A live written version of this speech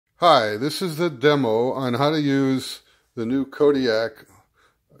Hi, this is the demo on how to use the new Kodiak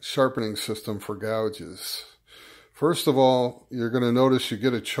sharpening system for gouges. First of all, you're going to notice you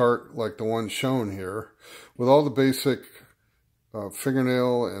get a chart like the one shown here with all the basic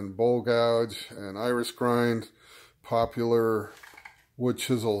fingernail and bowl gouge and iris grind, popular wood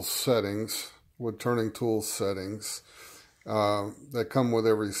chisel settings, wood turning tool settings that come with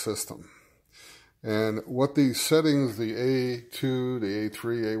every system. And what these settings, the A2, the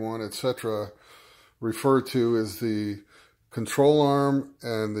A3, A1, etc., refer to is the control arm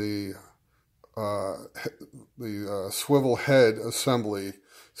and the swivel head assembly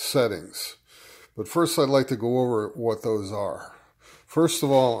settings. But first I'd like to go over what those are. First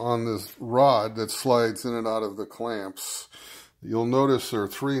of all, on this rod that slides in and out of the clamps, you'll notice there are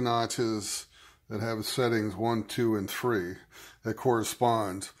 3 notches that have settings 1, 2, and 3 that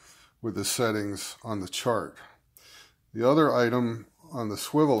correspond with the settings on the chart. The other item on the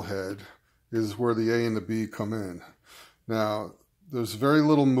swivel head is where the A and the B come in. Now, there's very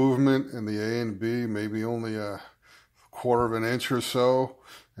little movement in the A and B, maybe only a 1/4 of an inch or so,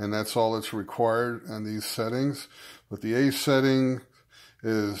 and that's all that's required on these settings. But the A setting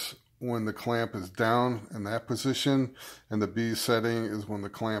is when the clamp is down in that position, and the B setting is when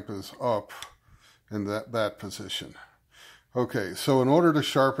the clamp is up in that position. Okay, so in order to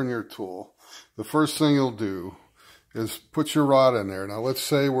sharpen your tool, the first thing you'll do is put your rod in there. Now let's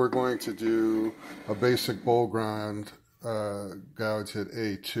say we're going to do a basic bowl grind gouge at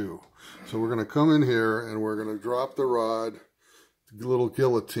A2. So we're going to come in here and we're going to drop the rod, little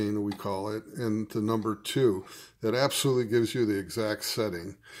guillotine we call it, into number 2. That absolutely gives you the exact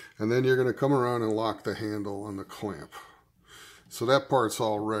setting. And then you're going to come around and lock the handle on the clamp. So that part's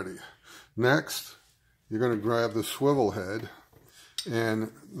all ready. Next, you're going to grab the swivel head,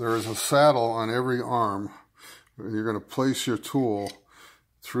 and there is a saddle on every arm. You're going to place your tool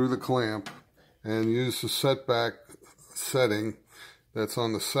through the clamp and use the setback setting that's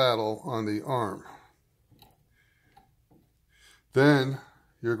on the saddle on the arm. Then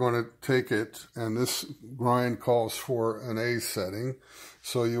you're going to take it, and this grind calls for an A setting,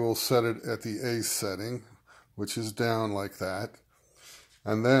 so you will set it at the A setting, which is down like that.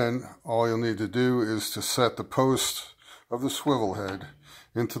 And then all you'll need to do is to set the post of the swivel head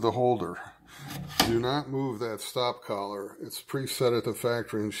into the holder. Do not move that stop collar. It's preset at the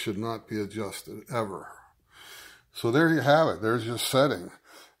factory and should not be adjusted ever. So there you have it. There's your setting.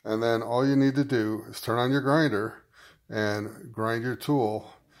 And then all you need to do is turn on your grinder and grind your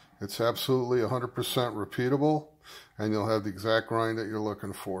tool. It's absolutely 100% repeatable, and you'll have the exact grind that you're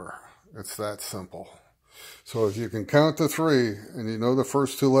looking for. It's that simple. So if you can count to 3 and you know the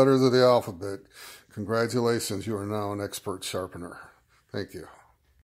first 2 letters of the alphabet, congratulations, you are now an expert sharpener. Thank you.